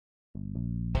Swamp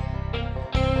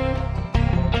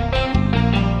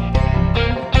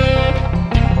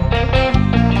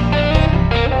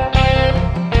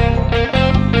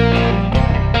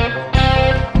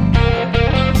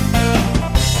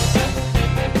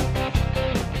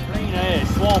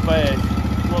ash.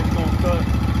 Look's gonna cut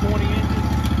 20 inches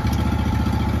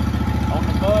on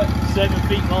the butt, 7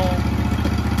 feet long.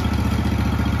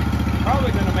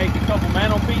 Probably gonna make a couple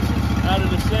mantle pieces out of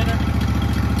the center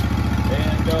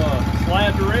and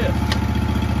slab the rest.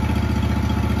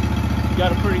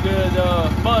 Got a pretty good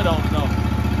mud on it though.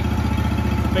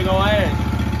 Big old ash.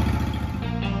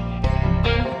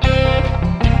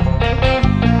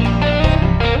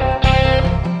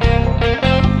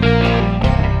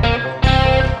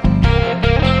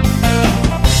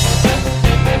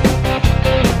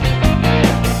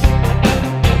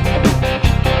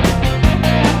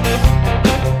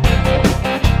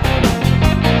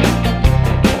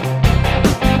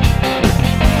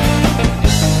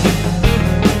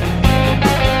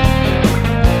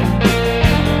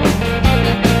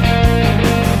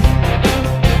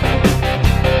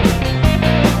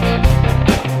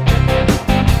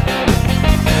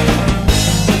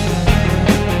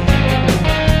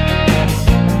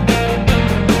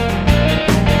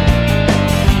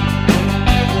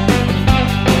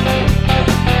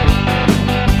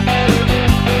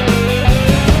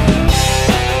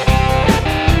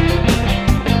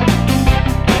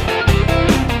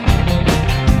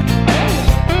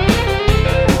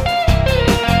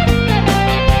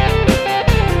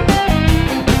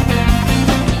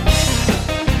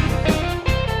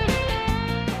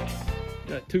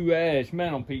 Got 2 ash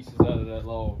mantle pieces out of that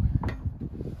log.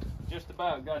 Just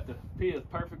about got the pith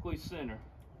perfectly center.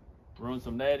 Run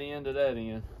some that end to that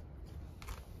end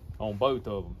on both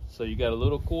of them. So you got a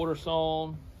little quarter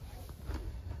sawn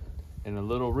and a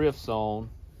little rift sawn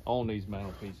on these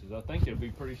mantle pieces. I think they'll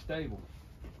be pretty stable.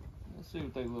 Let's see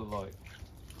what they look like.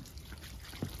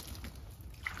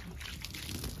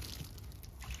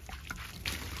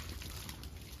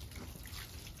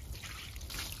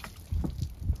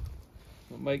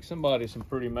 Make somebody some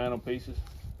pretty mantle pieces.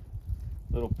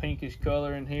 Little pinkish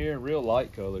color in here, real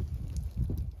light colored.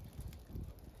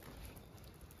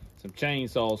 Some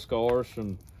chainsaw scars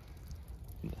from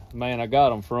man I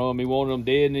got them from. He wanted them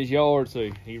dead in his yard,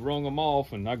 so he wrung them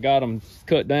off, and I got them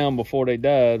cut down before they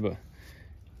died. But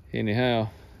anyhow,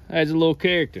 adds a little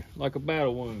character, like a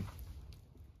battle wound.